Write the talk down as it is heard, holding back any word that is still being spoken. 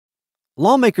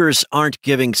Lawmakers aren't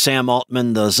giving Sam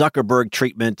Altman the Zuckerberg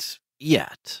treatment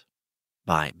yet,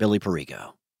 by Billy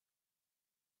Perigo.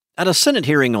 At a Senate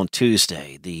hearing on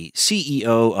Tuesday, the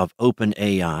CEO of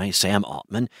OpenAI, Sam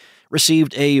Altman,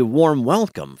 received a warm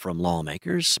welcome from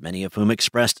lawmakers, many of whom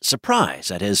expressed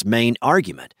surprise at his main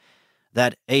argument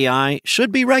that AI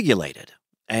should be regulated,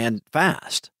 and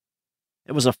fast.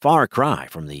 It was a far cry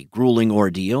from the grueling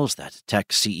ordeals that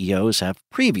tech CEOs have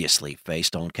previously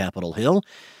faced on Capitol Hill.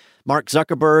 Mark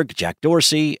Zuckerberg, Jack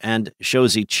Dorsey, and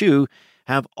Shouzi Chu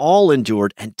have all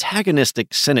endured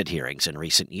antagonistic Senate hearings in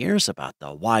recent years about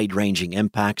the wide-ranging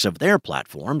impacts of their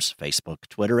platforms, Facebook,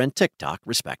 Twitter, and TikTok,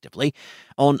 respectively,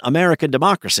 on American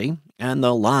democracy and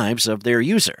the lives of their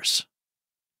users.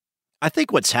 "I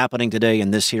think what's happening today in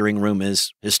this hearing room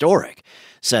is historic,"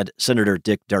 said Senator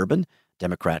Dick Durbin,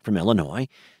 Democrat from Illinois,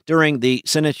 during the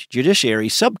Senate Judiciary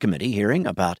Subcommittee hearing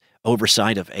about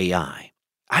oversight of AI.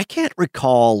 "I can't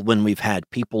recall when we've had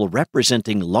people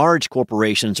representing large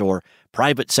corporations or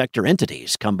private sector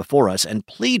entities come before us and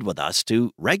plead with us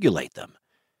to regulate them."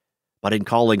 But in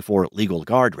calling for legal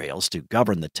guardrails to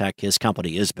govern the tech his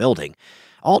company is building,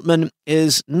 Altman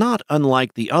is not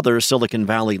unlike the other Silicon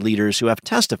Valley leaders who have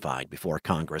testified before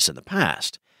Congress in the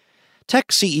past.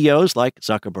 Tech CEOs like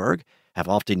Zuckerberg have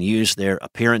often used their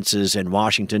appearances in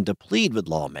Washington to plead with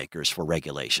lawmakers for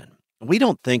regulation. "We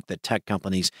don't think that tech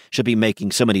companies should be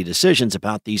making so many decisions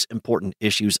about these important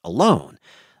issues alone,"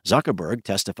 Zuckerberg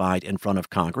testified in front of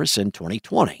Congress in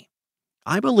 2020.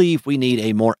 "I believe we need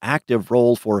a more active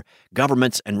role for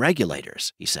governments and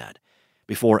regulators," he said,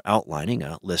 before outlining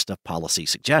a list of policy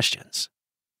suggestions.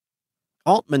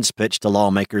 Altman's pitch to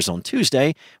lawmakers on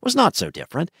Tuesday was not so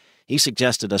different. He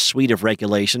suggested a suite of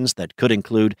regulations that could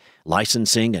include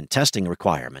licensing and testing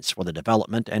requirements for the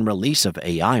development and release of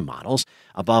AI models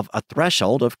above a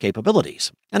threshold of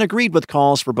capabilities, and agreed with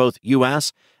calls for both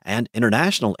U.S. and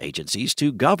international agencies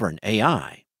to govern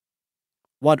AI.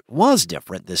 What was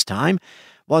different this time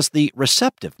was the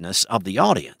receptiveness of the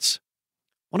audience.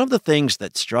 One of the things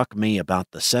that struck me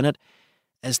about the Senate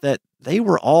is that they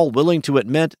were all willing to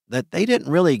admit that they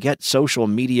didn't really get social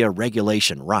media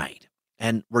regulation right,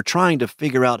 and were trying to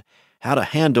figure out how to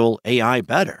handle AI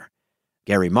better.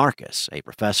 Gary Marcus, a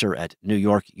professor at New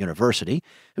York University,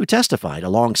 who testified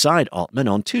alongside Altman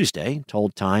on Tuesday,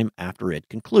 told Time after it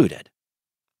concluded.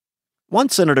 One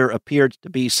senator appeared to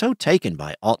be so taken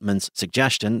by Altman's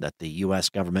suggestion that the U.S.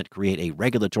 government create a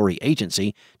regulatory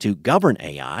agency to govern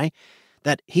AI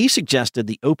that he suggested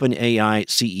the OpenAI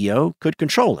CEO could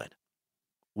control it.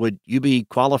 "Would you be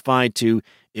qualified to,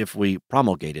 if we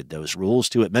promulgated those rules,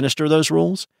 to administer those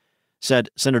rules?" said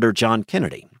Senator John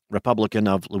Kennedy, Republican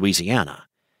of Louisiana.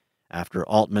 After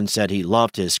Altman said he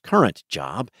loved his current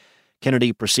job,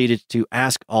 Kennedy proceeded to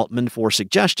ask Altman for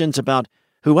suggestions about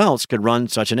who else could run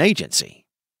such an agency.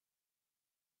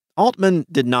 Altman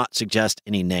did not suggest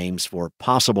any names for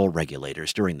possible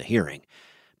regulators during the hearing,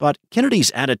 but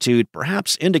Kennedy's attitude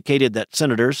perhaps indicated that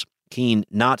senators, keen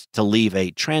not to leave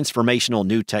a transformational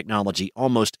new technology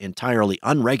almost entirely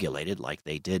unregulated like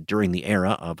they did during the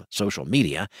era of social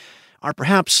media, are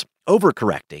perhaps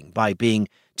overcorrecting by being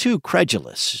too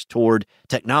credulous toward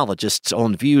technologists'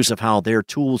 own views of how their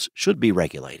tools should be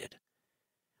regulated.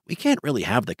 "We can't really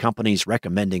have the companies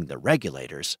recommending the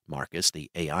regulators," Marcus,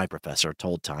 the AI professor,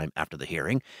 told Time after the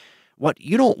hearing. "What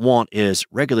you don't want is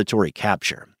regulatory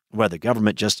capture, where the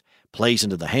government just plays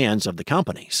into the hands of the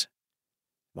companies."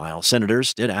 While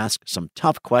senators did ask some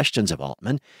tough questions of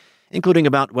Altman, including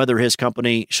about whether his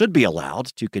company should be allowed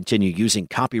to continue using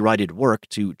copyrighted work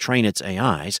to train its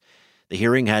AIs, the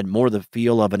hearing had more the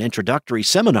feel of an introductory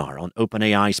seminar on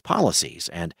OpenAI's policies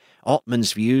and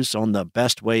Altman's views on the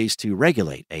best ways to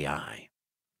regulate AI.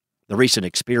 The recent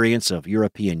experience of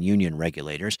European Union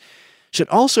regulators should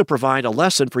also provide a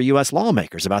lesson for U.S.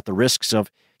 lawmakers about the risks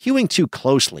of hewing too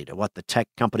closely to what the tech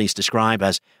companies describe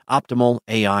as optimal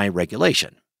AI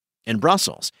regulation. In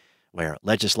Brussels, where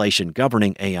legislation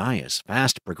governing AI is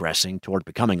fast progressing toward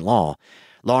becoming law,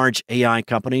 large AI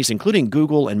companies, including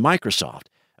Google and Microsoft,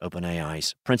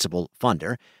 OpenAI's principal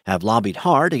funder, have lobbied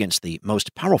hard against the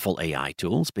most powerful AI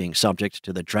tools being subject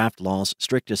to the draft law's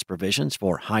strictest provisions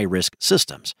for high-risk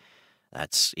systems.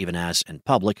 That's even as, in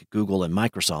public, Google and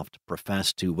Microsoft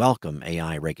profess to welcome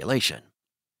AI regulation.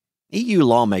 EU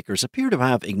lawmakers appear to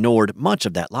have ignored much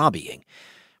of that lobbying,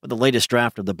 with the latest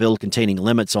draft of the bill containing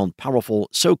limits on powerful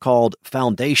so-called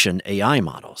foundation AI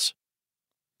models.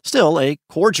 Still, a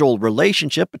cordial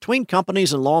relationship between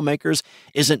companies and lawmakers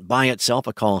isn't by itself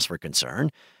a cause for concern.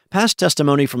 Past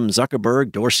testimony from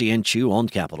Zuckerberg, Dorsey, and Chu on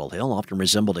Capitol Hill often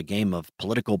resembled a game of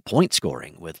political point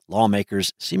scoring, with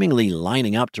lawmakers seemingly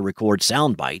lining up to record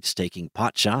sound bites taking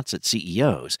potshots at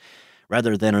CEOs,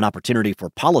 rather than an opportunity for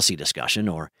policy discussion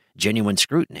or genuine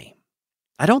scrutiny.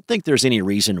 I don't think there's any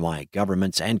reason why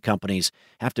governments and companies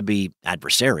have to be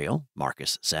adversarial,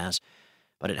 Marcus says,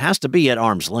 but it has to be at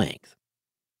arm's length.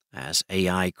 As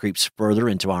AI creeps further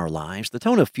into our lives, the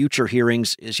tone of future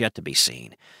hearings is yet to be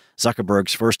seen.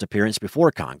 Zuckerberg's first appearance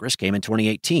before Congress came in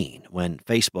 2018, when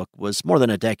Facebook was more than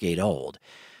a decade old,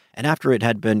 and after it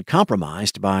had been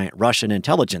compromised by Russian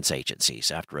intelligence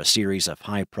agencies after a series of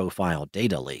high-profile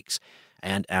data leaks,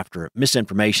 and after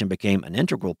misinformation became an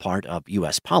integral part of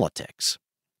U.S. politics.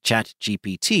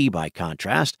 ChatGPT, by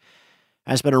contrast,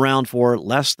 has been around for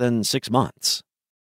less than 6 months.